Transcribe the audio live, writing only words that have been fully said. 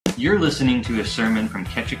You're listening to a sermon from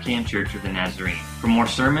Ketchikan Church of the Nazarene. For more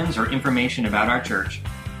sermons or information about our church,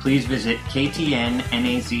 please visit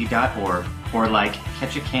ktnnaz.org or like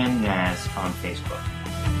Ketchikan Naz on Facebook.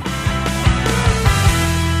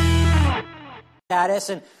 Status,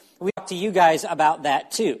 and we talk to you guys about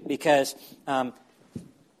that too, because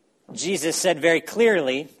Jesus said very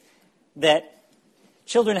clearly that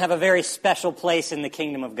children have a very special place in the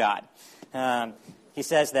kingdom of God. He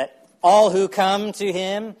says that all who come to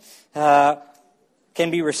him can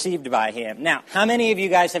be received by him. Now, how many of you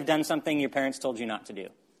guys have done something your parents told you not to do?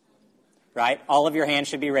 Right? All of your hands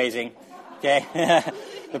should be raising. Okay?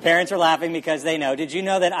 The parents are laughing because they know. Did you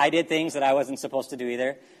know that I did things that I wasn't supposed to do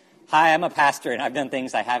either? Hi, I'm a pastor, and I've done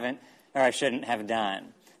things I haven't or I shouldn't have done.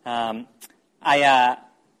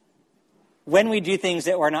 When we do things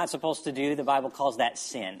that we're not supposed to do, the Bible calls that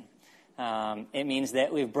sin. It means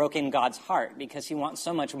that we've broken God's heart because he wants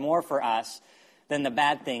so much more for us than the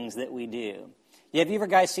bad things that we do. Have you ever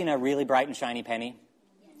guys seen a really bright and shiny penny?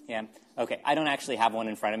 Yeah? Okay, I don't actually have one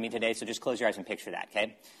in front of me today, so just close your eyes and picture that,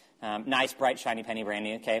 okay? Nice, bright, shiny penny, brand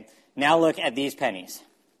new, okay? Now look at these pennies.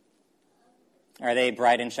 Are they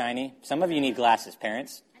bright and shiny? Some of you need glasses,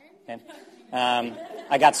 parents. Okay?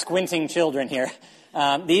 I got squinting children here.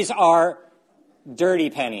 These are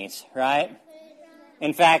dirty pennies, right?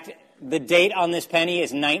 In fact, the date on this penny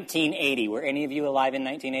is 1980. Were any of you alive in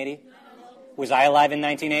 1980? Was I alive in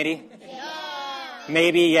 1980? Yeah.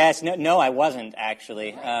 Maybe, yes. No, I wasn't, actually.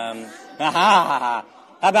 How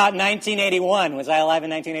about 1981? Was I alive in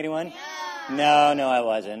 1981? Yeah. No, I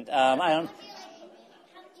wasn't. I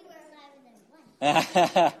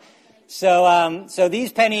don't. So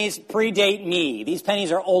these pennies predate me. These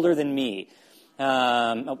pennies are older than me.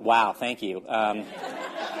 Wow, thank you.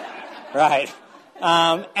 Right.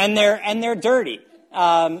 And they're dirty.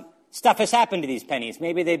 Stuff has happened to these pennies.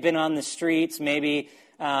 Maybe they've been on the streets. Maybe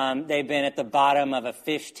they've been at the bottom of a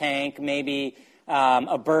fish tank. Maybe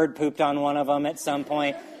a bird pooped on one of them at some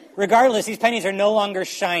point. Regardless, these pennies are no longer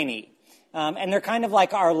shiny. And they're kind of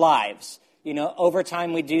like our lives. You know, over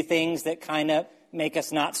time we do things that kind of make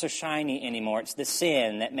us not so shiny anymore. It's the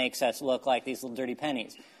sin that makes us look like these little dirty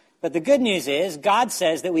pennies. But the good news is God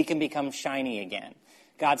says that we can become shiny again.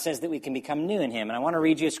 God says that we can become new in him. And I want to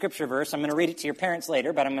read you a scripture verse. I'm going to read it to your parents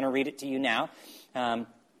later, but I'm going to read it to you now. And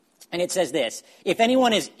it says this: if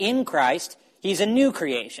anyone is in Christ, he's a new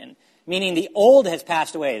creation, meaning the old has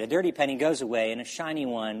passed away, the dirty penny goes away, and a shiny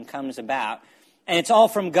one comes about. And it's all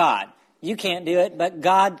from God. You can't do it, but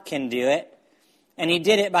God can do it. And he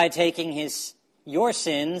did it by taking your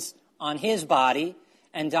sins on his body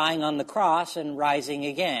and dying on the cross and rising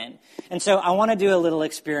again. And so I want to do a little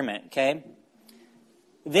experiment, okay?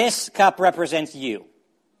 This cup represents you,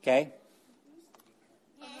 okay?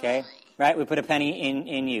 Okay, right? We put a penny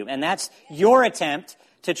in you. And that's your attempt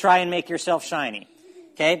to try and make yourself shiny,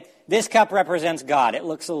 okay? This cup represents God. It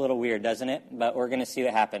looks a little weird, doesn't it? But we're going to see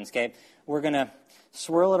what happens, okay? We're going to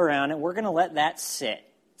swirl it around, and we're going to let that sit,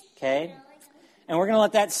 okay? And we're going to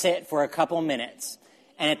let that sit for a couple minutes.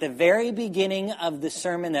 And at the very beginning of the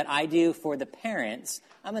sermon that I do for the parents,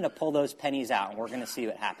 I'm going to pull those pennies out, and we're going to see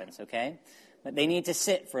what happens, okay? But they need to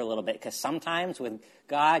sit for a little bit, because sometimes with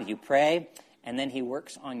God, you pray, and then he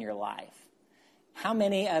works on your life. How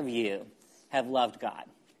many of you have loved God?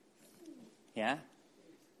 Yeah?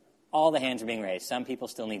 All the hands are being raised. Some people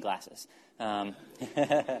still need glasses. All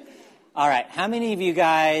right. How many of you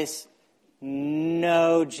guys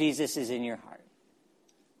know Jesus is in your heart?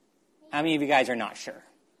 How many of you guys are not sure?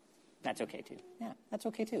 That's okay, too. Yeah, that's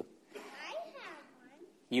okay, too. I have one.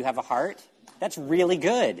 You have a heart? That's really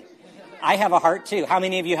good. I have a heart, too. How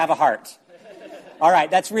many of you have a heart? All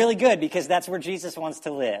right, that's really good, because that's where Jesus wants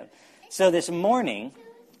to live. So this morning,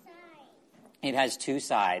 it has two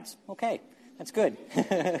sides. Okay, that's good.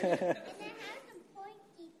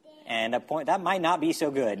 And a point, that might not be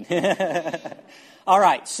so good. All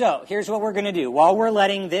right, so here's what we're going to do. While we're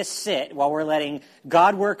letting this sit, while we're letting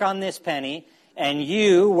God work on this penny, and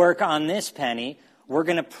you work on this penny, we're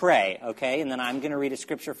going to pray, okay? And then I'm going to read a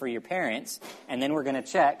scripture for your parents, and then we're going to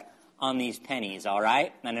check on these pennies, all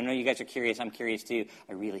right? And I know you guys are curious. I'm curious, too.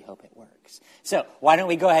 I really hope it works. So why don't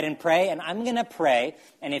we go ahead and pray? And I'm going to pray,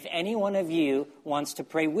 and if any one of you wants to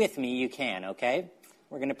pray with me, you can, okay?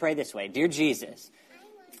 We're going to pray this way. Dear Jesus,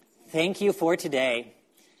 thank you for today,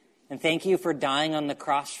 and thank you for dying on the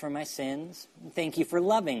cross for my sins, and thank you for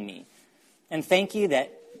loving me, and thank you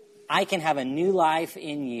that I can have a new life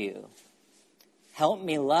in you. Help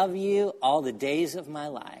me love you all the days of my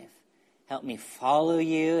life. Help me follow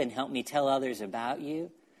you and help me tell others about you.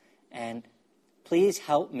 And please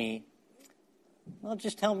help me,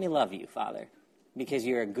 just help me love you, Father, because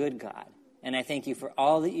you're a good God. and I thank you for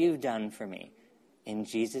all that you've done for me. In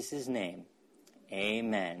Jesus' name,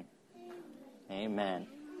 amen. Amen.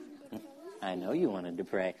 I know you wanted to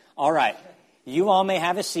pray. All right. You all may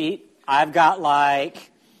have a seat. I've got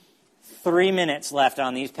like 3 minutes left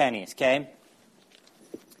on these pennies, okay?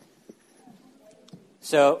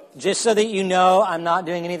 So just so that you know I'm not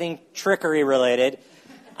doing anything trickery related,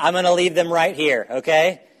 I'm going to leave them right here,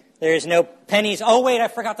 okay? There's no pennies. Oh, wait, I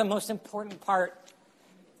forgot the most important part.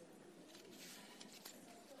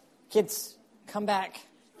 Kids, come back.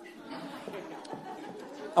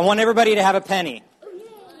 I want everybody to have a penny,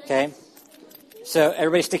 okay? So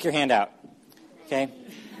everybody stick your hand out, okay?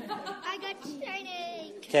 I got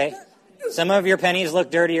shiny. Okay. Some of your pennies look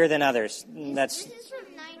dirtier than others. This is from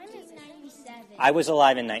 1997. I was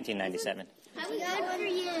alive in 1997. I was good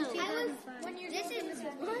for you. This is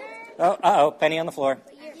Oh, uh-oh, penny on the floor.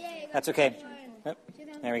 That's okay. Oh,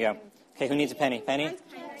 there we go. Okay, who needs a penny? Penny?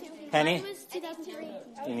 Penny?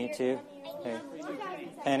 You need two? Okay.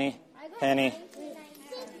 Penny? Penny?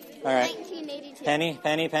 All right.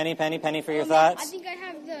 1982. Penny for your thoughts. I think I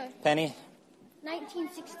have the Penny?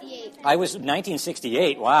 1968. I was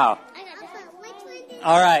 1968. Wow. I got that.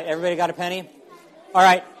 All right, everybody got a penny? All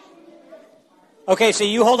right. Okay, so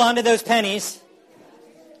you hold on to those pennies.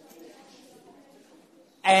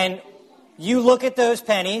 And you look at those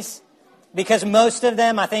pennies, because most of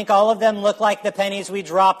them, I think all of them, look like the pennies we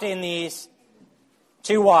dropped in these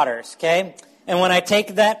two waters, okay? And when I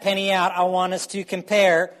take that penny out, I want us to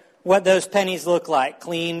compare what those pennies look like,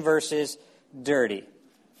 clean versus dirty.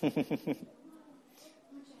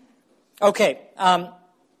 Okay,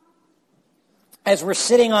 as we're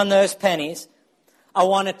sitting on those pennies, I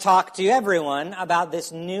want to talk to everyone about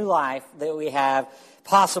this new life that we have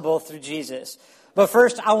possible through Jesus. But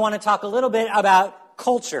first, I want to talk a little bit about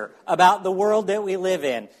culture, about the world that we live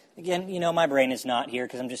in. Again, you know, my brain is not here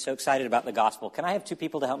because I'm just so excited about the gospel. Can I have two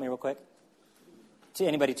people to help me real quick?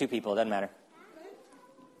 Anybody, two people, it doesn't matter.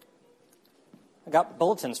 I got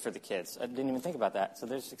bulletins for the kids. I didn't even think about that. So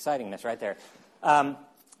there's excitingness right there.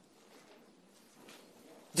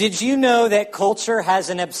 Did you know that culture has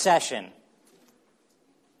an obsession?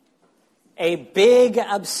 A big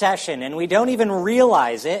obsession, and we don't even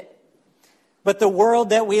realize it, but the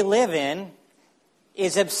world that we live in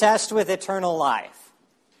is obsessed with eternal life.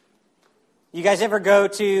 You guys ever go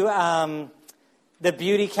to the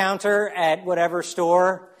beauty counter at whatever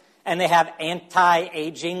store, and they have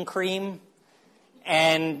anti-aging cream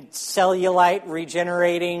and cellulite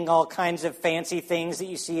regenerating, all kinds of fancy things that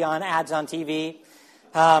you see on ads on TV?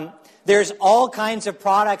 There's all kinds of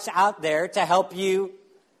products out there to help you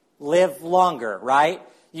live longer, right?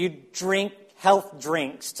 You drink health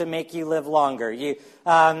drinks to make you live longer. You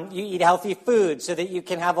eat healthy food so that you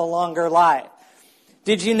can have a longer life.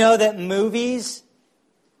 Did you know that movies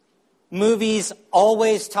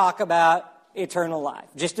always talk about eternal life?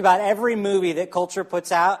 Just about every movie that culture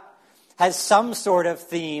puts out has some sort of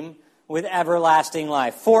theme with everlasting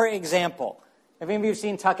life. For example, have any of you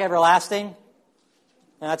seen Tuck Everlasting?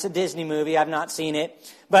 Now, it's a Disney movie. I've not seen it.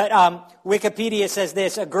 But Wikipedia says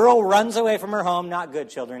this: a girl runs away from her home. Not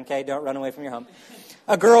good, children, okay? Don't run away from your home.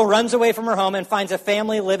 A girl runs away from her home and finds a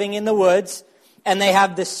family living in the woods, and they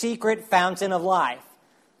have the secret fountain of life.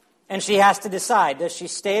 And she has to decide, does she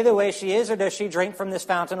stay the way she is, or does she drink from this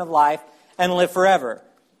fountain of life and live forever?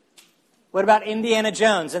 What about Indiana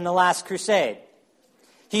Jones in The Last Crusade?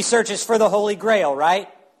 He searches for the Holy Grail, right?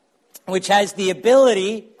 Which has the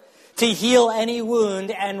ability to heal any wound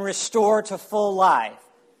and restore to full life.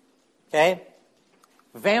 Okay?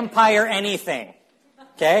 Vampire anything.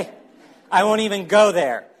 Okay? I won't even go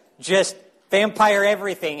there. Just vampire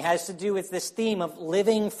everything has to do with this theme of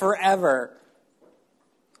living forever.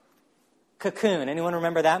 Cocoon. Anyone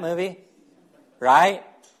remember that movie? Right?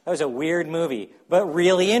 That was a weird movie, but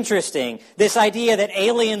really interesting. This idea that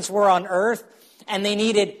aliens were on Earth and they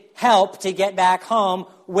needed help to get back home,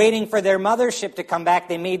 waiting for their mothership to come back.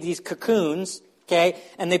 They made these cocoons, okay,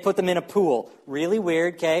 and they put them in a pool. Really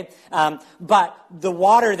weird, okay? But the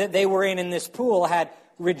water that they were in this pool had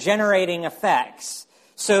regenerating effects.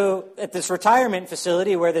 So at this retirement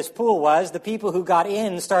facility where this pool was, the people who got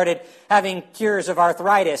in started having cures of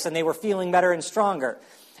arthritis, and they were feeling better and stronger.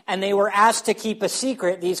 And they were asked to keep a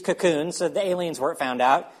secret, these cocoons, so the aliens weren't found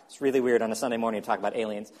out. It's really weird on a Sunday morning to talk about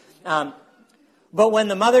aliens. But when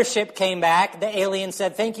the mothership came back, the alien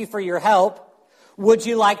said, "Thank you for your help. Would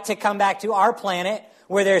you like to come back to our planet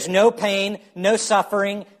where there's no pain, no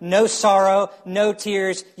suffering, no sorrow, no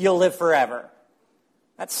tears? You'll live forever."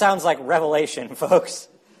 That sounds like Revelation, folks.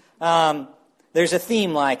 There's a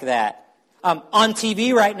theme like that. On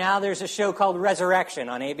TV right now, there's a show called Resurrection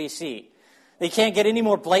on ABC. They can't get any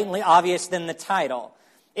more blatantly obvious than the title.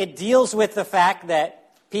 It deals with the fact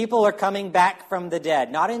that people are coming back from the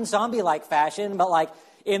dead, not in zombie-like fashion, but like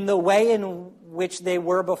in the way in which they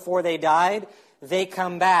were before they died. They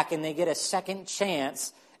come back and they get a second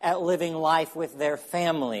chance at living life with their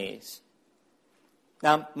families.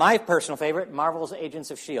 Now, my personal favorite, Marvel's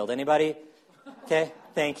Agents of S.H.I.E.L.D. Anybody? Okay,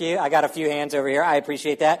 thank you. I got a few hands over here. I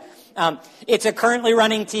appreciate that. It's a currently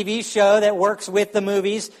running TV show that works with the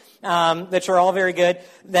movies, which are all very good,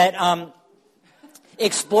 that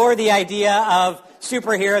explore the idea of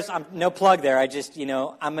superheroes. No plug there.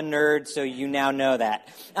 I'm a nerd, so you now know that.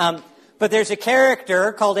 But there's a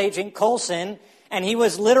character called Agent Coulson, and he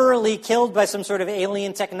was literally killed by some sort of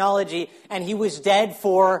alien technology, and he was dead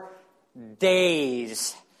for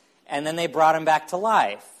days. And then they brought him back to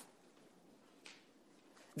life.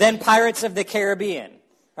 Then Pirates of the Caribbean,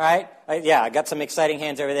 right? I got some exciting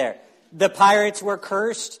hands over there. The pirates were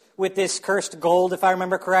cursed with this cursed gold, if I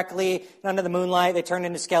remember correctly. Under the moonlight, they turned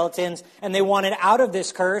into skeletons, and they wanted out of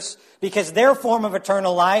this curse because their form of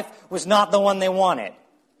eternal life was not the one they wanted.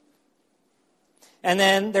 And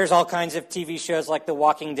then there's all kinds of TV shows like The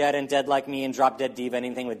Walking Dead and Dead Like Me and Drop Dead Diva.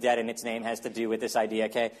 Anything with dead in its name has to do with this idea,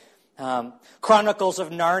 okay? Chronicles of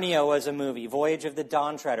Narnia was a movie. Voyage of the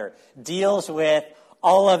Dawn Treader deals with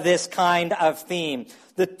all of this kind of theme.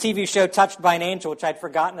 The TV show Touched by an Angel, which I'd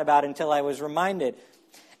forgotten about until I was reminded.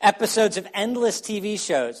 Episodes of endless TV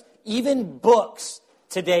shows. Even books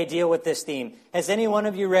today deal with this theme. Has any one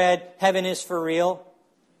of you read Heaven is for Real?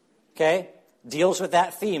 Okay? Deals with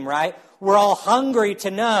that theme, right? We're all hungry to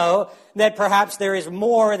know that perhaps there is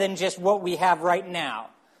more than just what we have right now.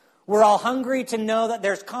 We're all hungry to know that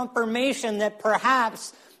there's confirmation that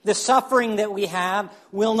perhaps the suffering that we have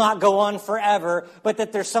will not go on forever, but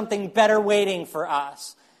that there's something better waiting for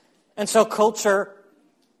us. And so culture,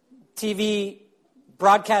 TV,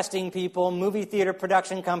 broadcasting people, movie theater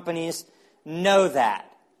production companies know that.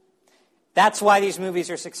 That's why these movies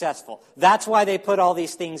are successful. That's why they put all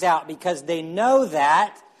these things out, because they know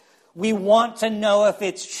that we want to know if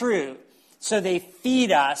it's true. So they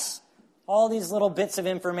feed us all these little bits of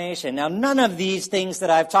information. Now, none of these things that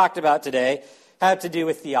I've talked about today have to do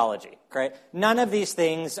with theology, right? None of these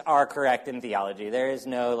things are correct in theology. There is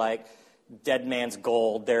no, dead man's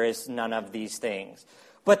gold. There is none of these things.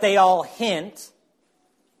 But they all hint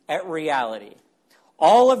at reality.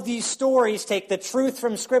 All of these stories take the truth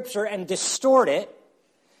from Scripture and distort it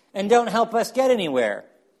and don't help us get anywhere.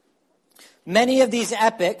 Many of these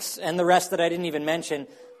epics, and the rest that I didn't even mention,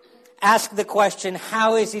 ask the question,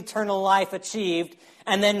 how is eternal life achieved?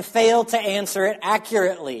 And then fail to answer it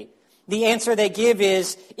accurately. The answer they give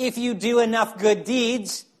is, if you do enough good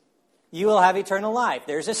deeds, you will have eternal life.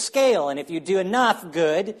 There's a scale, and if you do enough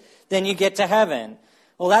good, then you get to heaven.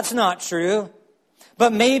 Well, that's not true.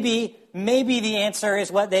 But maybe the answer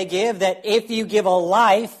is what they give, that if you give a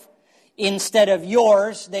life instead of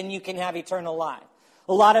yours, then you can have eternal life.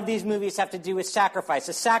 A lot of these movies have to do with sacrifice.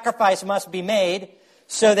 A sacrifice must be made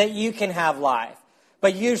so that you can have life.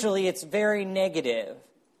 But usually it's very negative.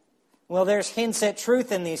 Well, there's hints at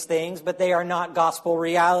truth in these things, but they are not gospel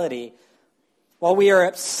reality. While we are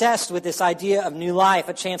obsessed with this idea of new life,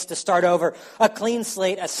 a chance to start over, a clean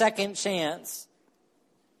slate, a second chance,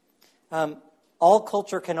 all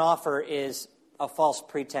culture can offer is a false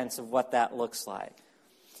pretense of what that looks like.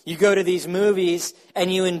 You go to these movies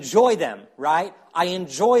and you enjoy them, right? I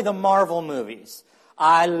enjoy the Marvel movies.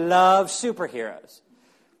 I love superheroes.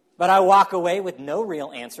 But I walk away with no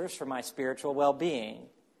real answers for my spiritual well-being.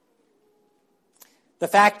 The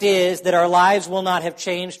fact is that our lives will not have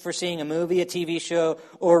changed for seeing a movie, a TV show,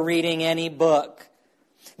 or reading any book.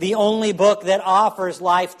 The only book that offers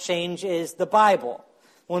life change is the Bible.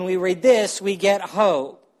 When we read this, we get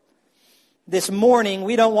hope. This morning,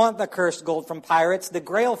 we don't want the cursed gold from pirates. The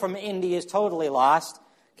Grail from Indy is totally lost.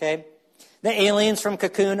 Okay? The aliens from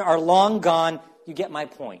Cocoon are long gone. You get my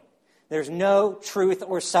point. There's no truth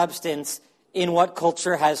or substance in what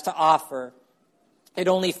culture has to offer. It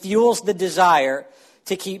only fuels the desire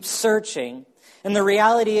to keep searching. And the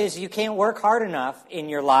reality is you can't work hard enough in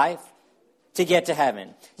your life to get to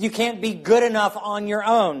heaven. You can't be good enough on your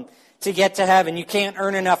own to get to heaven. You can't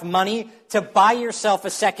earn enough money to buy yourself a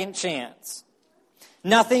second chance.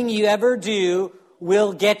 Nothing you ever do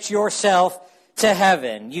will get yourself to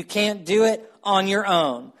heaven. You can't do it on your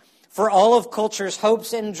own. For all of culture's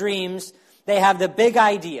hopes and dreams, they have the big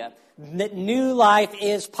idea that new life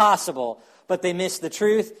is possible, but they miss the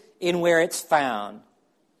truth in where it's found.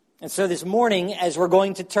 And so this morning, as we're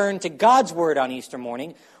going to turn to God's Word on Easter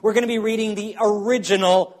morning, we're going to be reading the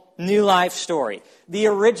original new life story, the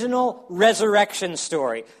original resurrection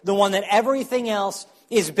story, the one that everything else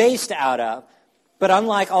is based out of. But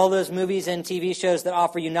unlike all those movies and TV shows that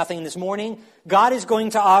offer you nothing this morning, God is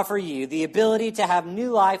going to offer you the ability to have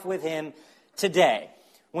new life with him today.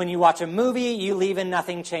 When you watch a movie, you leave and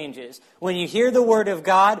nothing changes. When you hear the word of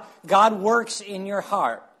God, God works in your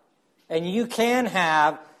heart. And you can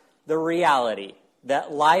have the reality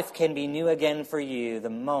that life can be new again for you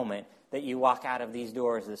the moment that you walk out of these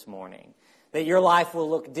doors this morning. That your life will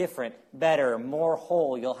look different, better, more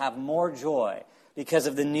whole. You'll have more joy because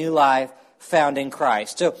of the new life found in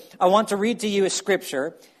Christ. So I want to read to you a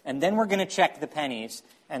scripture, and then we're going to check the pennies,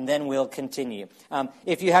 and then we'll continue.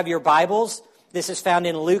 If you have your Bibles, this is found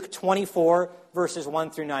in Luke 24, verses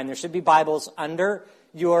 1 through 9. There should be Bibles under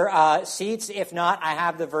your seats. If not, I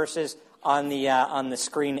have the verses on the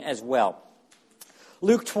screen as well.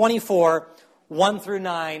 Luke 24, 1 through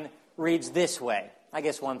 9 reads this way. I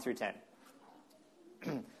guess 1 through 10.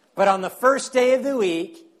 But on the first day of the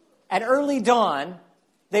week, at early dawn,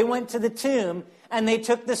 they went to the tomb, and they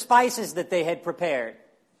took the spices that they had prepared.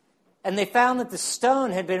 And they found that the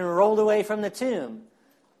stone had been rolled away from the tomb.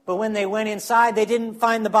 But when they went inside, they didn't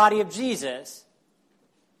find the body of Jesus.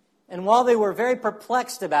 And while they were very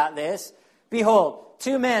perplexed about this, behold,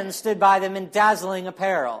 2 men stood by them in dazzling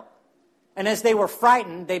apparel. And as they were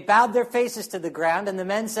frightened, they bowed their faces to the ground, and the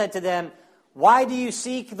men said to them, "Why do you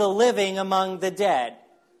seek the living among the dead?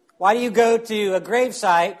 Why do you go to a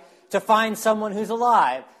gravesite to find someone who's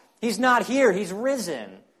alive? He's not here, he's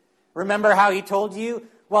risen. Remember how he told you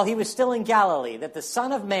while he was still in Galilee that the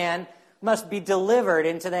Son of Man must be delivered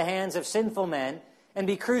into the hands of sinful men and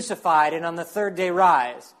be crucified and on the third day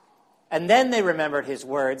rise." And then they remembered his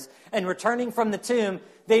words, and returning from the tomb,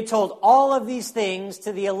 they told all of these things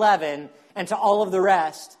to the 11 and to all of the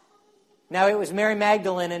rest. Now it was Mary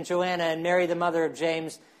Magdalene and Joanna and Mary the mother of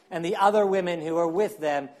James and the other women who were with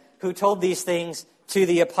them who told these things to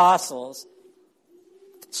the apostles.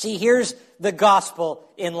 See, here's the gospel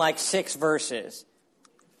in like 6 verses.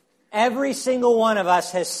 Every single one of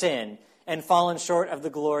us has sinned and fallen short of the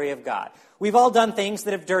glory of God. We've all done things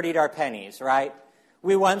that have dirtied our pennies, right?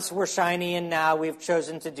 We once were shiny, and now we've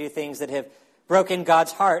chosen to do things that have broken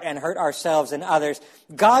God's heart and hurt ourselves and others.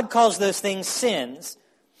 God calls those things sins.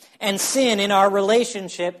 And sin in our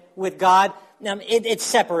relationship with God, it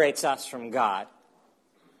separates us from God.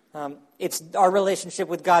 Our relationship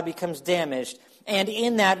with God becomes damaged. And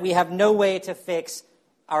in that, we have no way to fix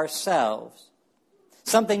ourselves.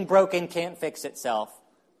 Something broken can't fix itself.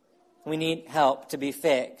 We need help to be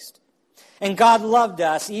fixed. And God loved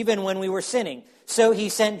us even when we were sinning. So he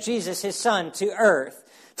sent Jesus, his son, to earth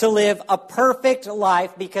to live a perfect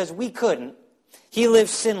life because we couldn't. He lived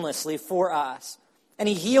sinlessly for us. And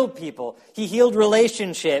he healed people. He healed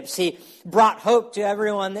relationships. He brought hope to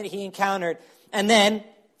everyone that he encountered. And then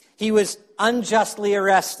he was unjustly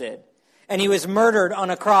arrested. And he was murdered on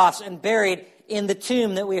a cross and buried in the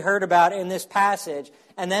tomb that we heard about in this passage.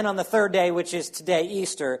 And then on the third day, which is today,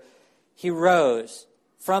 Easter, he rose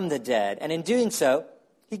from the dead. And in doing so,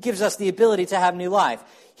 he gives us the ability to have new life.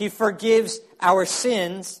 He forgives our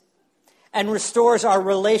sins and restores our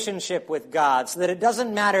relationship with God so that it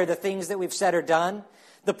doesn't matter the things that we've said or done,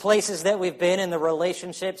 the places that we've been and the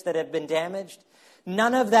relationships that have been damaged.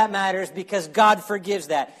 None of that matters because God forgives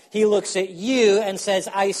that. He looks at you and says,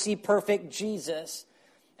 "I see perfect Jesus,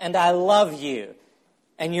 and I love you,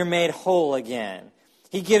 and you're made whole again."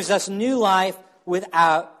 He gives us new life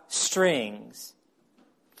without strings.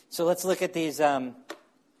 So let's look at these.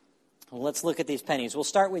 Let's look at these pennies. We'll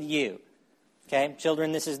start with you. Okay,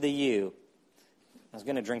 children, this is the you. I was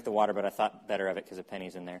going to drink the water, but I thought better of it because the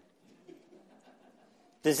penny's in there.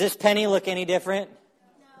 Does this penny look any different?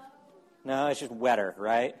 No, it's just wetter,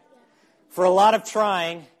 right? For a lot of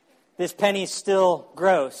trying, this penny's still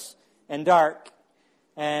gross and dark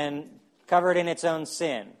and covered in its own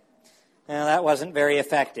sin. Now, that wasn't very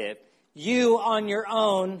effective. You on your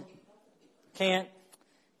own can't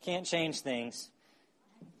change things.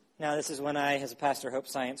 Now, this is when I, as a pastor, hope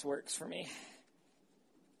science works for me.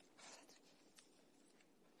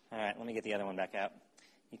 All right, let me get the other one back out.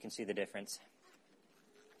 You can see the difference.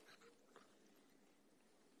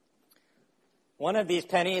 One of these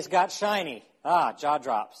pennies got shiny. Jaw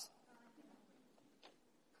drops.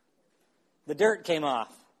 The dirt came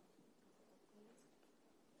off.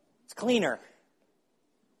 It's cleaner.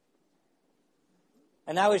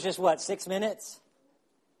 And that was just, 6 minutes?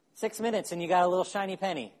 6 minutes and you got a little shiny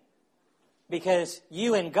penny. Because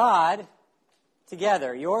you and God,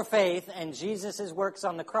 together, your faith and Jesus' works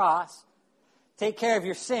on the cross, take care of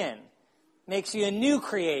your sin. Makes you a new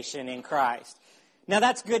creation in Christ. Now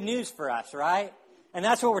that's good news for us, right? And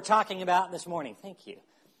that's what we're talking about this morning. Thank you.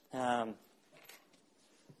 Get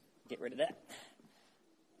rid of that.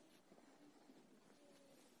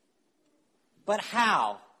 But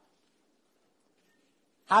how?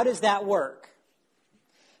 How does that work?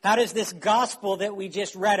 How does this gospel that we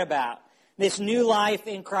just read about, this new life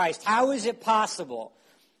in Christ, how is it possible?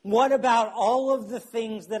 What about all of the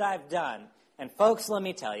things that I've done? And folks, let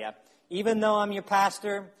me tell you, even though I'm your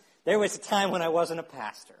pastor, there was a time when I wasn't a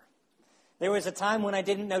pastor. There was a time when I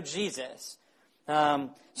didn't know Jesus.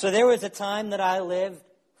 So there was a time that I lived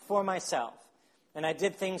for myself. And I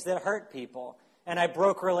did things that hurt people. And I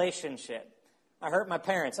broke relationship. I hurt my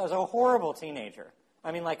parents. I was a horrible teenager.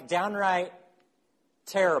 I mean, like downright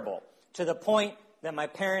terrible. To the point that my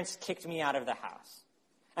parents kicked me out of the house.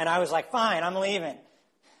 And I was like, fine, I'm leaving.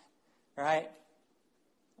 Right?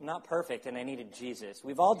 I'm not perfect and I needed Jesus.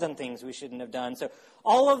 We've all done things we shouldn't have done. So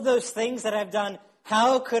all of those things that I've done,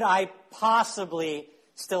 how could I possibly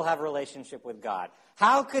still have a relationship with God?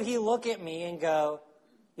 How could he look at me and go,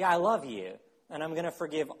 yeah, I love you, and I'm going to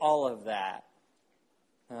forgive all of that?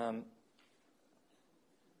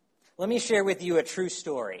 Let me share with you a true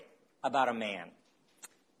story about a man.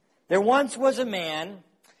 There once was a man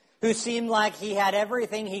who seemed like he had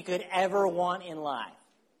everything he could ever want in life.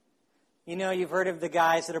 You know, you've heard of the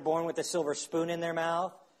guys that are born with a silver spoon in their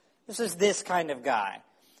mouth? This is this kind of guy.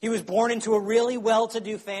 He was born into a really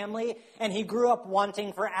well-to-do family, and he grew up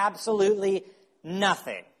wanting for absolutely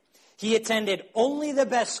nothing. He attended only the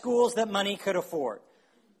best schools that money could afford.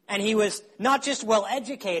 And he was not just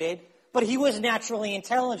well-educated, but he was naturally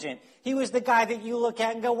intelligent. He was the guy that you look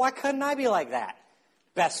at and go, why couldn't I be like that?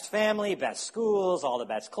 Best family, best schools, all the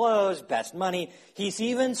best clothes, best money. He's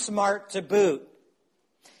even smart to boot.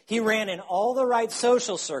 He ran in all the right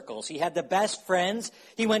social circles. He had the best friends.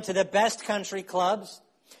 He went to the best country clubs.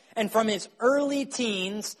 And from his early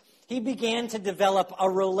teens, he began to develop a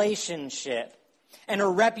relationship and a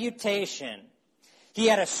reputation. He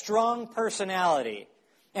had a strong personality,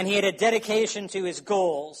 and he had a dedication to his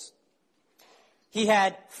goals. He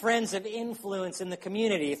had friends of influence in the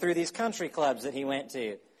community through these country clubs that he went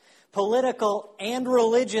to. Political and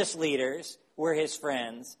religious leaders were his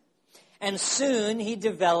friends. And soon he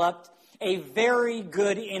developed a very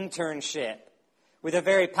good internship with a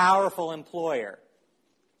very powerful employer.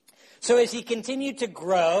 So as he continued to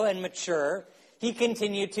grow and mature, he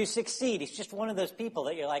continued to succeed. He's just one of those people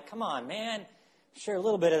that you're like, come on, man, share a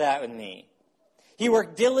little bit of that with me. He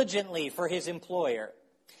worked diligently for his employer.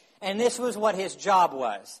 And this was what his job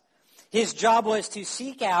was. His job was to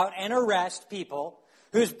seek out and arrest people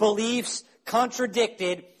whose beliefs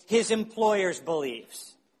contradicted his employer's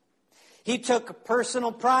beliefs. He took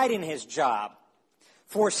personal pride in his job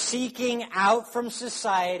for seeking out from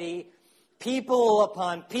society people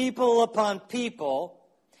upon people upon people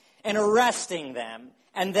and arresting them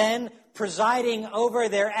and then presiding over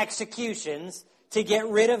their executions to get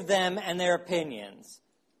rid of them and their opinions.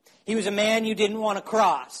 He was a man you didn't want to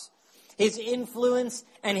cross. His influence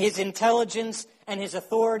and his intelligence and his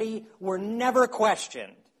authority were never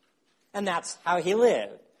questioned. And that's how he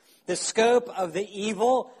lived. The scope of the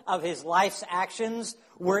evil of his life's actions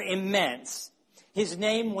were immense. His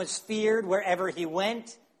name was feared wherever he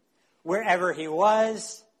went, wherever he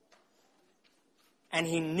was, and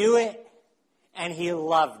he knew it, and he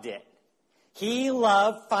loved it. He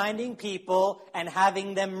loved finding people and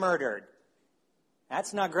having them murdered.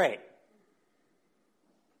 That's not great.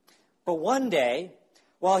 But one day,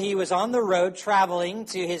 while he was on the road traveling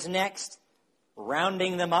to his next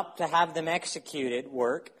rounding them up to have them executed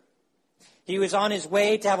work, he was on his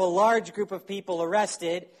way to have a large group of people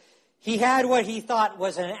arrested. He had what he thought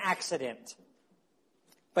was an accident.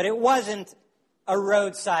 But it wasn't a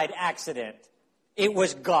roadside accident. It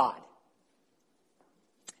was God.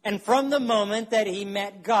 And from the moment that he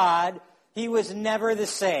met God, he was never the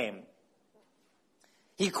same.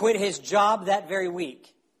 He quit his job that very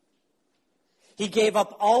week. He gave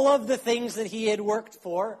up all of the things that he had worked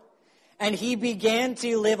for, and he began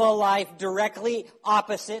to live a life directly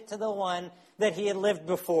opposite to the one that he had lived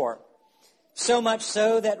before. So much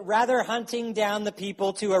so that rather hunting down the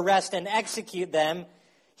people to arrest and execute them,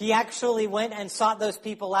 he actually went and sought those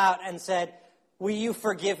people out and said, will you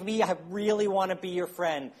forgive me? I really want to be your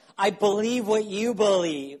friend. I believe what you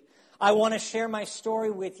believe. I want to share my story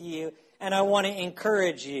with you, and I want to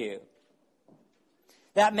encourage you.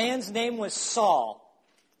 That man's name was Saul.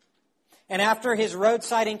 And after his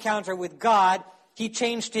roadside encounter with God, he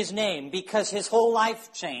changed his name because his whole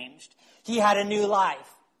life changed. He had a new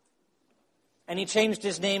life. And he changed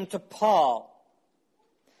his name to Paul.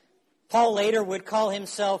 Paul later would call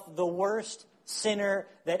himself the worst sinner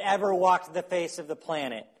that ever walked the face of the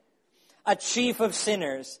planet. A chief of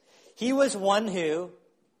sinners. He was one who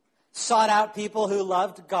sought out people who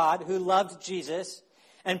loved God, who loved Jesus,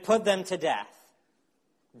 and put them to death.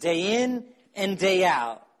 Day in and day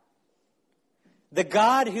out. The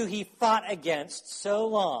God who he fought against so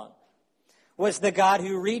long was the God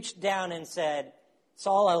who reached down and said,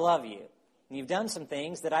 Saul, I love you. And you've done some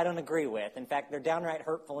things that I don't agree with. In fact, they're downright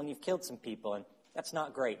hurtful, and you've killed some people, and that's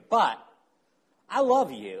not great. But I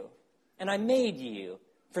love you, and I made you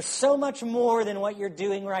for so much more than what you're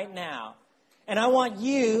doing right now. And I want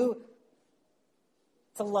you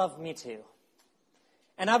to love me too.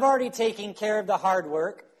 And I've already taken care of the hard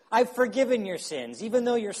work. I've forgiven your sins, even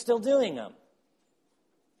though you're still doing them.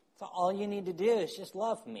 So all you need to do is just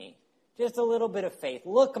love me. Just a little bit of faith.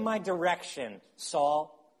 Look my direction,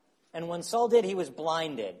 Saul. And when Saul did, he was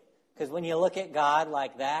blinded. Because when you look at God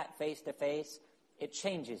like that, face to face, it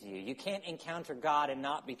changes you. You can't encounter God and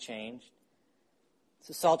not be changed.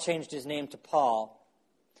 So Saul changed his name to Paul.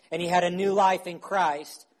 And he had a new life in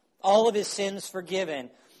Christ. All of his sins forgiven.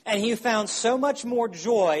 And he found so much more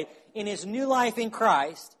joy in his new life in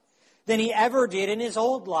Christ than he ever did in his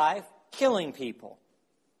old life killing people.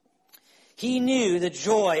 He knew the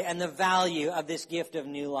joy and the value of this gift of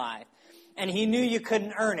new life. And he knew you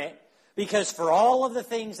couldn't earn it, because for all of the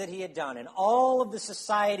things that he had done, and all of the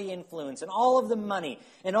society influence, and all of the money,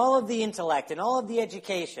 and all of the intellect, and all of the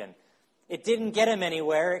education, it didn't get him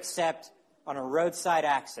anywhere except on a roadside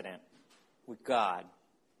accident with God.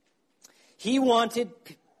 He wanted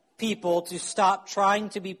people to stop trying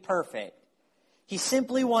to be perfect. He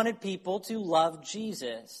simply wanted people to love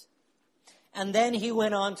Jesus. And then he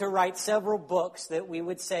went on to write several books that we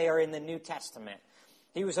would say are in the New Testament.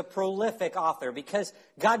 He was a prolific author because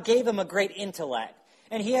God gave him a great intellect.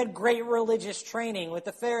 And he had great religious training with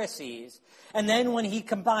the Pharisees. And then when he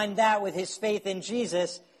combined that with his faith in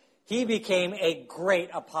Jesus, he became a great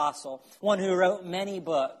apostle, one who wrote many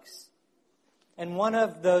books. And one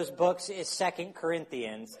of those books is 2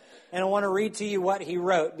 Corinthians. And I want to read to you what he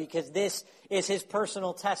wrote, because this is his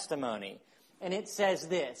personal testimony. And it says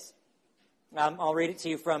this. I'll read it to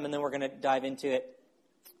you and then we're going to dive into it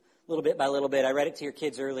little bit by little bit. I read it to your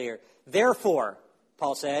kids earlier. Therefore,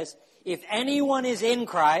 Paul says, if anyone is in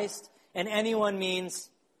Christ, and anyone means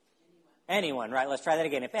anyone, right? Let's try that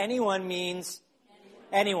again. If anyone means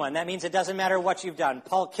anyone, that means it doesn't matter what you've done.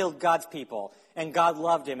 Paul killed God's people, and God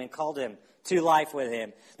loved him and called him to life with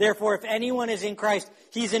him. Therefore, if anyone is in Christ,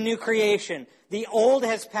 he's a new creation. The old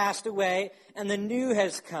has passed away, and the new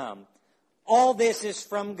has come. All this is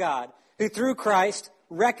from God, who through Christ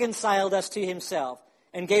reconciled us to himself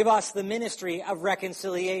and gave us the ministry of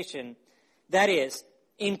reconciliation. That is,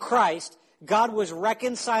 in Christ, God was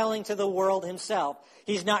reconciling to the world himself.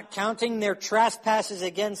 He's not counting their trespasses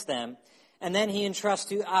against them. And then he entrusts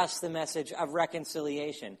to us the message of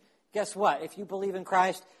reconciliation. Guess what? If you believe in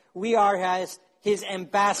Christ, we are as his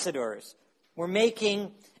ambassadors. We're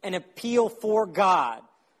making an appeal for God.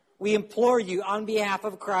 We implore you on behalf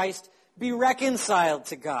of Christ, be reconciled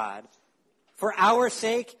to God. For our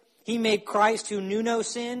sake, he made Christ, who knew no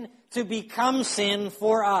sin, to become sin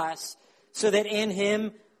for us, so that in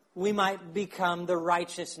him we might become the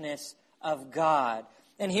righteousness of God.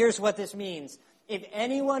 And here's what this means. If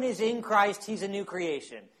anyone is in Christ, he's a new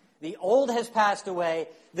creation. The old has passed away,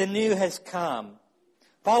 the new has come.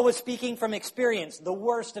 Paul was speaking from experience, the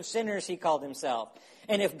worst of sinners, he called himself.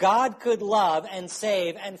 And if God could love and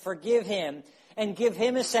save and forgive him and give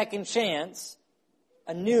him a second chance,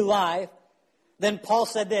 a new life, then Paul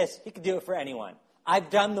said this, he could do it for anyone. I've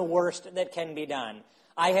done the worst that can be done.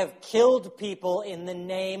 I have killed people in the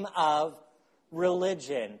name of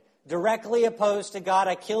religion. Directly opposed to God,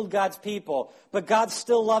 I killed God's people. But God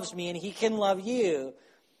still loves me, and he can love you.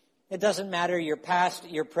 It doesn't matter your past,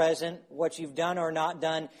 your present, what you've done or not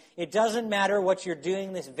done. It doesn't matter what you're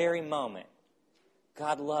doing this very moment.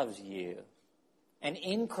 God loves you. And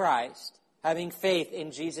in Christ, having faith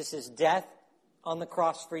in Jesus' death on the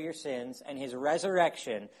cross for your sins and his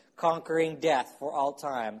resurrection, conquering death for all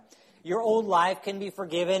time, your old life can be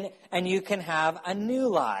forgiven and you can have a new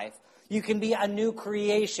life. You can be a new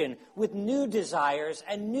creation with new desires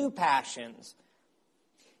and new passions.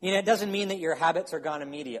 You know, it doesn't mean that your habits are gone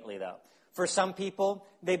immediately, though. For some people,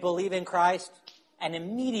 they believe in Christ and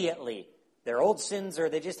immediately their old sins, or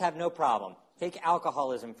they just have no problem. Take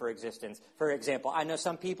alcoholism, for example. I know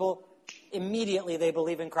some people, immediately they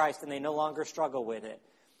believe in Christ and they no longer struggle with it.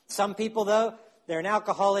 Some people, though, they're an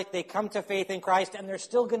alcoholic, they come to faith in Christ, and they're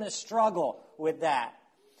still going to struggle with that.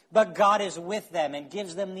 But God is with them and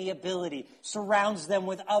gives them the ability, surrounds them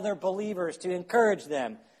with other believers to encourage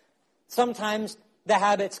them. Sometimes the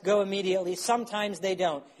habits go immediately, sometimes they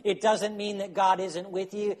don't. It doesn't mean that God isn't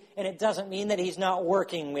with you, and it doesn't mean that he's not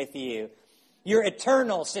working with you. Your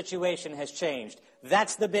eternal situation has changed.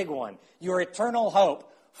 That's the big one. Your eternal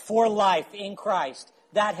hope for life in Christ,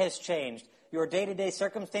 that has changed. your day-to-day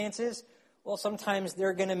circumstances, well, sometimes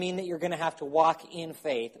they're going to mean that you're going to have to walk in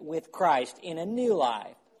faith with Christ in a new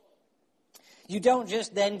life. You don't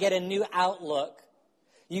just then get a new outlook.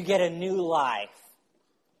 You get a new life.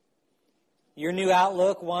 Your new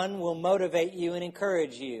outlook, one, will motivate you and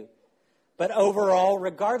encourage you. But overall,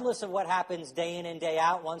 regardless of what happens day in and day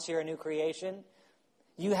out, once you're a new creation,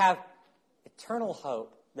 you have eternal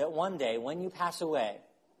hope that one day, when you pass away,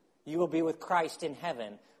 you will be with Christ in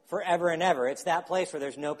heaven forever and ever. It's that place where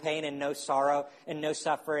there's no pain and no sorrow and no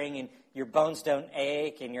suffering, and your bones don't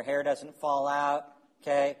ache and your hair doesn't fall out.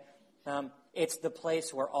 Okay? It's the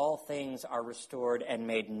place where all things are restored and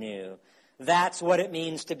made new. That's what it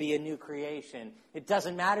means to be a new creation. It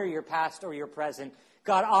doesn't matter your past or your present.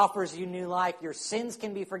 God offers you new life. Your sins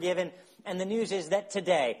can be forgiven. And the news is that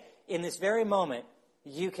today, in this very moment,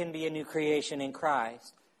 you can be a new creation in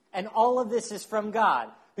Christ. And all of this is from God,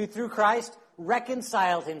 who through Christ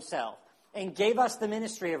reconciled himself and gave us the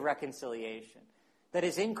ministry of reconciliation. That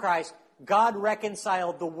is, in Christ, God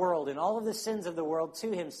reconciled the world and all of the sins of the world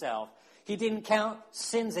to himself. He didn't count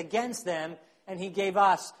sins against them, and he gave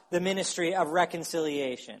us the ministry of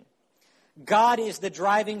reconciliation. God is the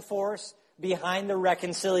driving force behind the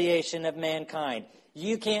reconciliation of mankind.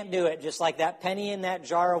 You can't do it, just like that penny in that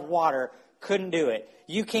jar of water couldn't do it.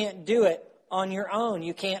 You can't do it on your own.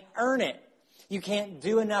 You can't earn it. You can't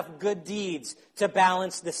do enough good deeds to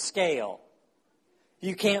balance the scale.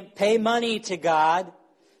 You can't pay money to God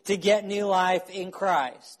to get new life in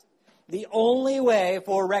Christ. The only way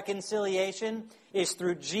for reconciliation is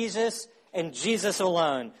through Jesus and Jesus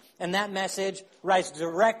alone. And that message rises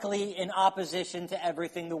directly in opposition to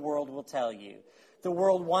everything the world will tell you. The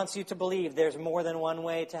world wants you to believe there's more than one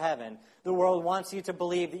way to heaven. The world wants you to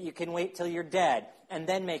believe that you can wait till you're dead and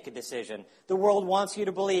then make a decision. The world wants you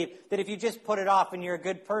to believe that if you just put it off and you're a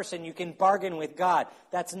good person, you can bargain with God.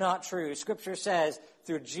 That's not true. Scripture says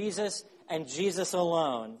through Jesus and Jesus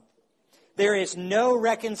alone. There is no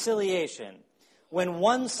reconciliation when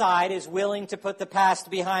one side is willing to put the past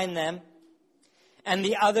behind them and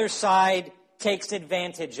the other side takes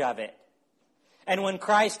advantage of it. And when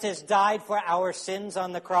Christ has died for our sins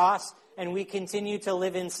on the cross and we continue to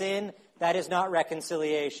live in sin, that is not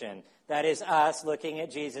reconciliation. That is us looking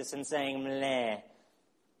at Jesus and saying, meh,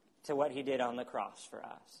 to what he did on the cross for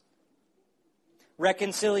us.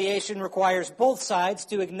 Reconciliation requires both sides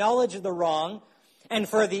to acknowledge the wrong and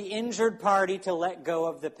for the injured party to let go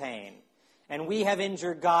of the pain. And we have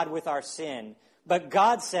injured God with our sin. But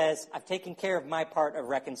God says, I've taken care of my part of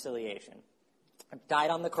reconciliation. I've died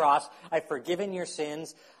on the cross. I've forgiven your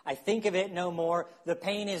sins. I think of it no more. The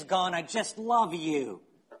pain is gone. I just love you.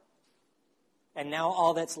 And now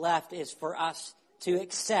all that's left is for us to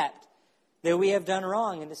accept that we have done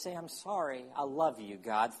wrong and to say, I'm sorry. I love you,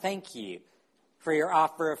 God. Thank you for your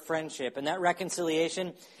offer of friendship. And that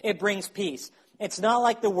reconciliation, it brings peace. It's not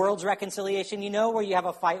like the world's reconciliation, where you have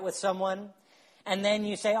a fight with someone and then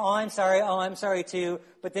you say, oh, I'm sorry too,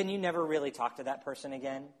 but then you never really talk to that person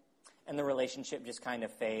again. And the relationship just kind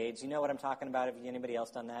of fades. You know what I'm talking about? Have anybody else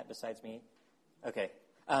done that besides me? Okay.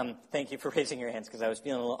 Thank you for raising your hands because I was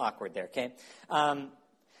feeling a little awkward there, okay?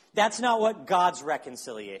 That's not what God's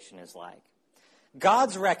reconciliation is like.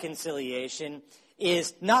 God's reconciliation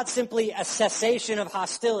is not simply a cessation of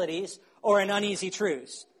hostilities or an uneasy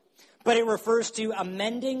truce, but it refers to a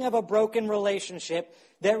mending of a broken relationship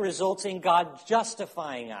that results in God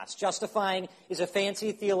justifying us. Justifying is a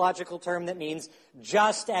fancy theological term that means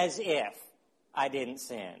just as if I didn't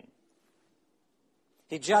sin.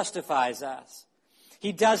 He justifies us.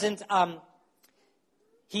 He doesn't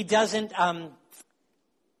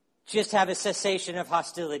just have a cessation of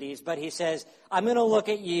hostilities, but he says, I'm going to look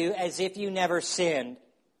at you as if you never sinned.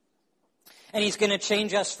 And he's going to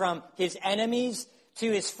change us from his enemies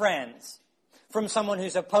to his friends. From someone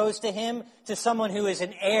who's opposed to him to someone who is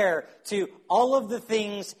an heir to all of the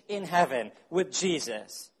things in heaven with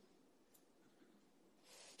Jesus.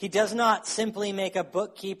 He does not simply make a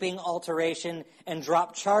bookkeeping alteration and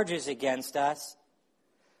drop charges against us,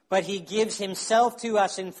 but he gives himself to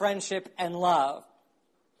us in friendship and love.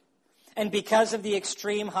 And because of the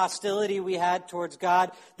extreme hostility we had towards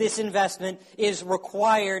God, this investment is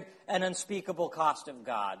required an unspeakable cost of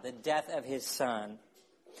God, the death of his Son.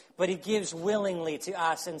 But he gives willingly to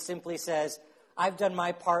us and simply says, I've done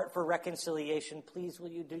my part for reconciliation. Please will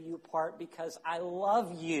you do your part because I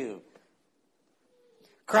love you.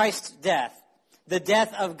 Christ's death, the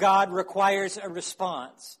death of God, requires a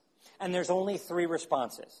response. And there's only 3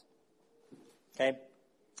 responses. Okay?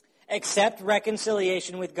 Accept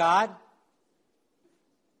reconciliation with God.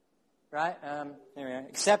 Right? There we are.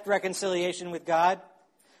 Accept reconciliation with God.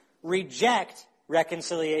 Reject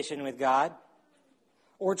reconciliation with God.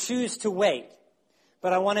 or choose to wait.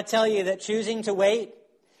 But I want to tell you that choosing to wait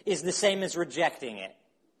is the same as rejecting it.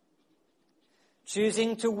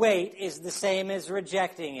 Choosing to wait is the same as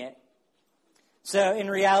rejecting it. So in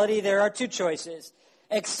reality, there are two choices.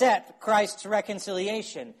 Accept Christ's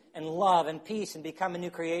reconciliation and love and peace and become a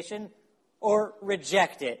new creation, or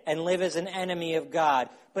reject it and live as an enemy of God.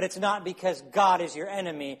 But it's not because God is your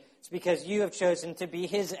enemy. It's because you have chosen to be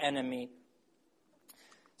his enemy.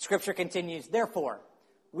 Scripture continues, therefore,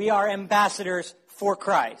 we are ambassadors for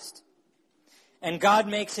Christ, and God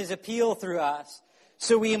makes his appeal through us.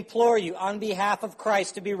 So we implore you on behalf of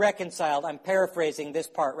Christ to be reconciled. I'm paraphrasing this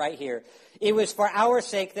part right here. It was for our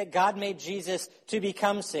sake that God made Jesus to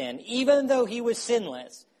become sin, even though he was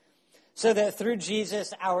sinless, so that through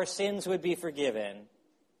Jesus our sins would be forgiven.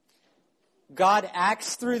 God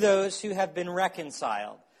acts through those who have been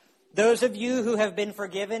reconciled. Those of you who have been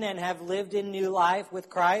forgiven and have lived in new life with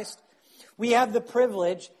Christ, we have the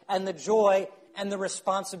privilege and the joy and the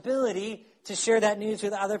responsibility to share that news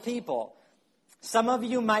with other people. Some of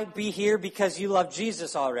you might be here because you love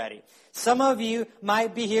Jesus already. Some of you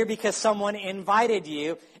might be here because someone invited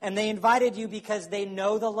you, and they invited you because they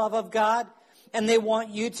know the love of God, and they want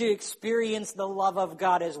you to experience the love of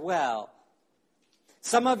God as well.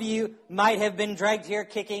 Some of you might have been dragged here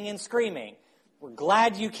kicking and screaming. We're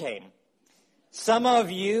glad you came. Some of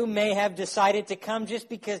you may have decided to come just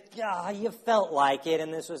because you felt like it,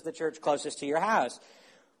 and this was the church closest to your house.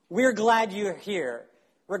 We're glad you're here.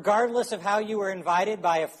 Regardless of how you were invited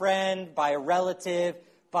by a friend, by a relative,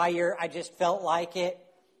 by your I just felt like it,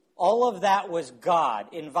 all of that was God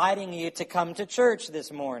inviting you to come to church this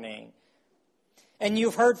morning. And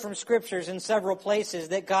you've heard from scriptures in several places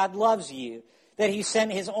that God loves you, that he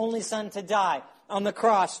sent his only son to die on the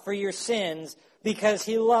cross for your sins because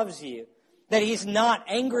he loves you, that he's not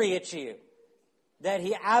angry at you, that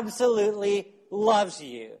he absolutely loves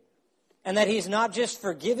you, and that he's not just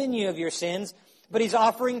forgiven you of your sins, but he's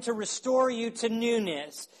offering to restore you to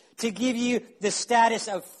newness, to give you the status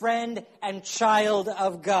of friend and child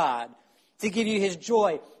of God, to give you his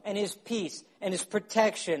joy and his peace and his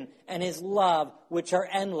protection and his love, which are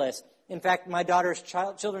endless. In fact, my daughter's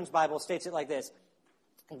children's Bible states it like this: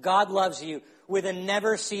 God loves you with a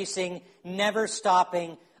never-ceasing,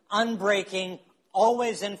 never-stopping, unbreaking,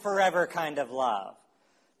 always and forever kind of love.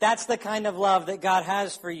 That's the kind of love that God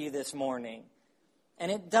has for you this morning.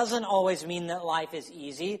 And it doesn't always mean that life is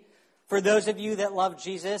easy. For those of you that love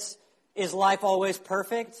Jesus, is life always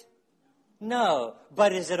perfect? No.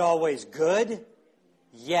 But is it always good?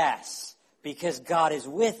 Yes, because God is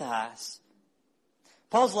with us.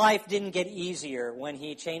 Paul's life didn't get easier when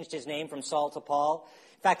he changed his name from Saul to Paul.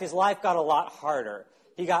 In fact, his life got a lot harder.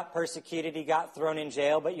 He got persecuted, he got thrown in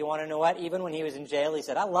jail, but you want to know what? Even when he was in jail, he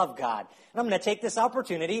said, I love God, and I'm going to take this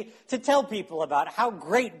opportunity to tell people about how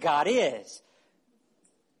great God is.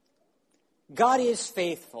 God is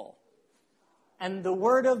faithful. And the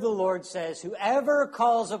word of the Lord says, whoever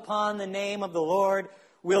calls upon the name of the Lord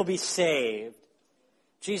will be saved.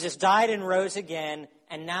 Jesus died and rose again,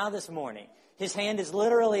 and now this morning, his hand is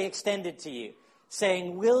literally extended to you,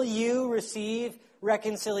 saying, will you receive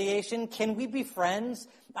reconciliation? Can we be friends?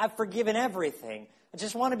 I've forgiven everything. I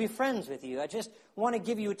just want to be friends with you. I just want to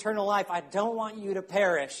give you eternal life. I don't want you to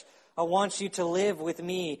perish. I want you to live with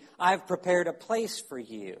me. I've prepared a place for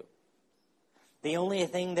you. The only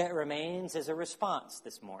thing that remains is a response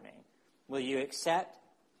this morning. Will you accept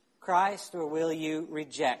Christ or will you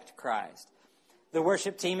reject Christ? The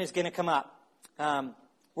worship team is going to come up.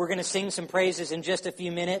 We're going to sing some praises in just a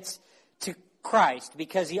few minutes to Christ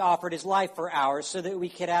because he offered his life for ours so that we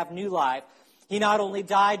could have new life. He not only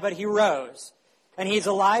died, but he rose. And he's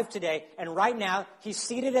alive today. And right now, he's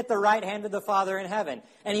seated at the right hand of the Father in heaven.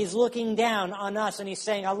 And he's looking down on us and he's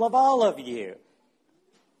saying, I love all of you.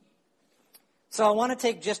 So I want to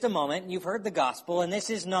take just a moment. You've heard the gospel, and this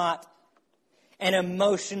is not an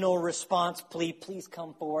emotional response plea. Please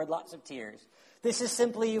come forward, lots of tears. This is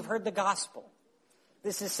simply you've heard the gospel.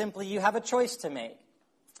 This is simply you have a choice to make.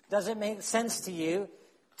 Does it make sense to you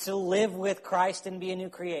to live with Christ and be a new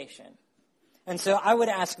creation? And so I would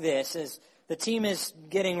ask this as the team is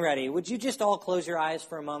getting ready. Would you just all close your eyes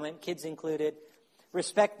for a moment, kids included?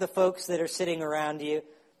 Respect the folks that are sitting around you.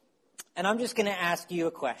 And I'm just going to ask you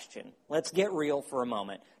a question. Let's get real for a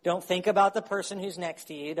moment. Don't think about the person who's next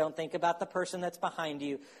to you. Don't think about the person that's behind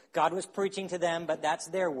you. God was preaching to them, but that's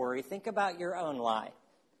their worry. Think about your own life.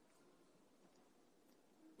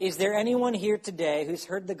 Is there anyone here today who's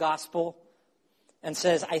heard the gospel and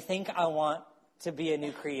says, I think I want to be a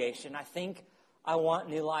new creation. I think I want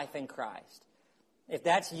new life in Christ. If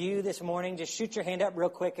that's you this morning, just shoot your hand up real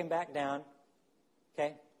quick and back down.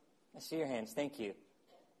 Okay? I see your hands. Thank you.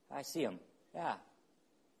 I see them. Yeah.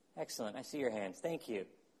 Excellent. I see your hands. Thank you.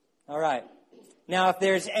 All right. Now, if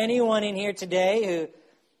there's anyone in here today who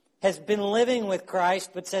has been living with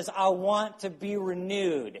Christ but says, I want to be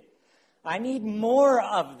renewed, I need more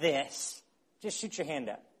of this, just shoot your hand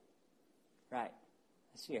up. Right.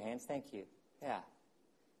 I see your hands. Thank you. Yeah.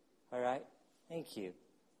 All right. Thank you.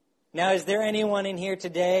 Now, is there anyone in here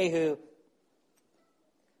today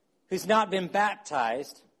who's not been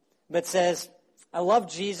baptized but says, I love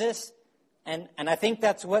Jesus, and I think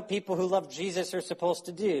that's what people who love Jesus are supposed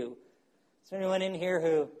to do? Is there anyone in here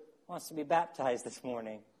who wants to be baptized this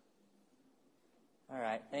morning? All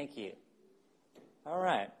right, thank you. All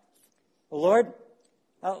right. Well,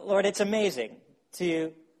 Lord, it's amazing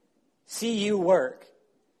to see you work,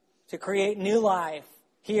 to create new life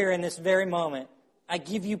here in this very moment. I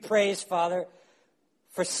give you praise, Father,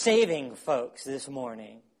 for saving folks this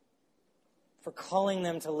morning, for calling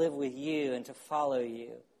them to live with you and to follow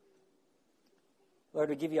you. Lord,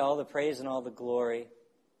 we give you all the praise and all the glory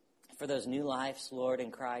for those new lives, Lord,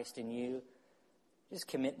 in Christ and you. Just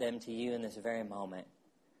commit them to you in this very moment,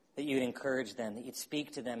 that you'd encourage them, that you'd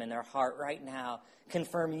speak to them in their heart right now.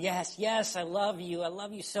 Confirm, yes, I love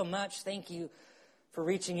you so much. Thank you for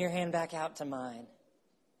reaching your hand back out to mine.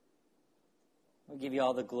 We give you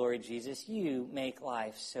all the glory, Jesus. You make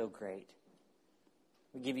life so great.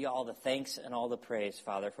 We give you all the thanks and all the praise,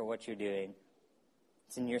 Father, for what you're doing.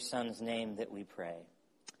 It's in your Son's name that we pray.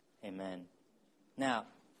 Amen. Now,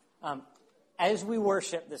 as we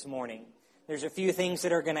worship this morning, there's a few things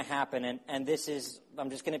that are going to happen, and this is, I'm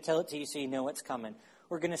just going to tell it to you so you know what's coming.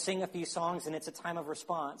 We're going to sing a few songs, and it's a time of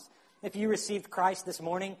response. If you received Christ this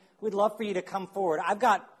morning, we'd love for you to come forward. I've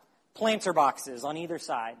got planter boxes on either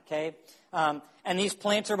side, okay? And these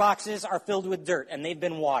planter boxes are filled with dirt, and they've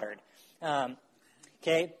been watered,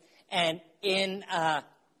 okay? And in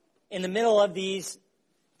the middle of these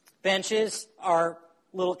benches are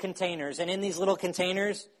little containers, and in these little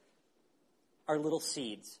containers are little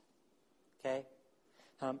seeds, okay?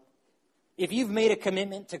 If you've made a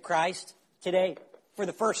commitment to Christ today for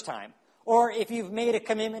the first time, or if you've made a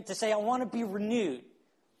commitment to say, I want to be renewed,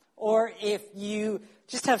 or if you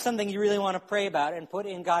just have something you really want to pray about and put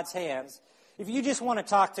in God's hands, if you just want to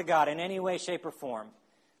talk to God in any way, shape, or form,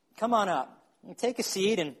 come on up and take a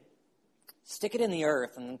seed and stick it in the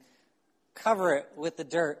earth and cover it with the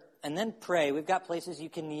dirt and then pray. We've got places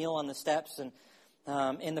you can kneel on the steps and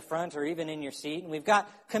in the front or even in your seat. And we've got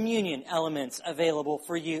communion elements available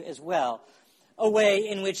for you as well. A way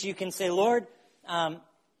in which you can say, Lord, I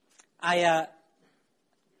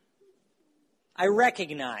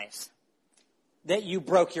recognize that you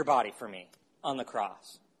broke your body for me on the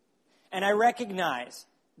cross. And I recognize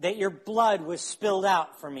that your blood was spilled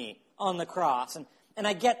out for me on the cross. And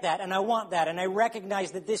I get that, and I want that, and I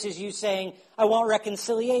recognize that this is you saying, I want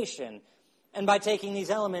reconciliation. And by taking these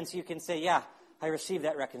elements, you can say, yeah, I receive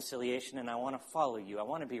that reconciliation, and I want to follow you. I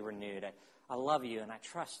want to be renewed. I love you, and I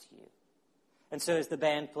trust you. And so as the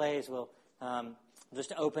band plays, we'll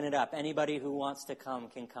just open it up. Anybody who wants to come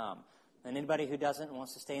can come. And anybody who doesn't and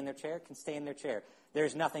wants to stay in their chair can stay in their chair.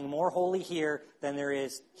 There's nothing more holy here than there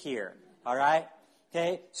is here. All right?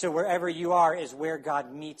 Okay? So wherever you are is where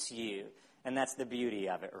God meets you. And that's the beauty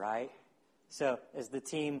of it, right? So as the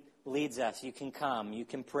team leads us, you can come, you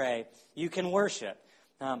can pray, you can worship.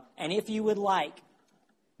 And if you would like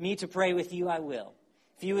me to pray with you, I will.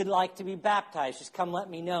 If you would like to be baptized, just come let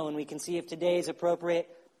me know, and we can see if today is appropriate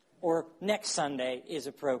or next Sunday is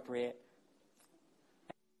appropriate.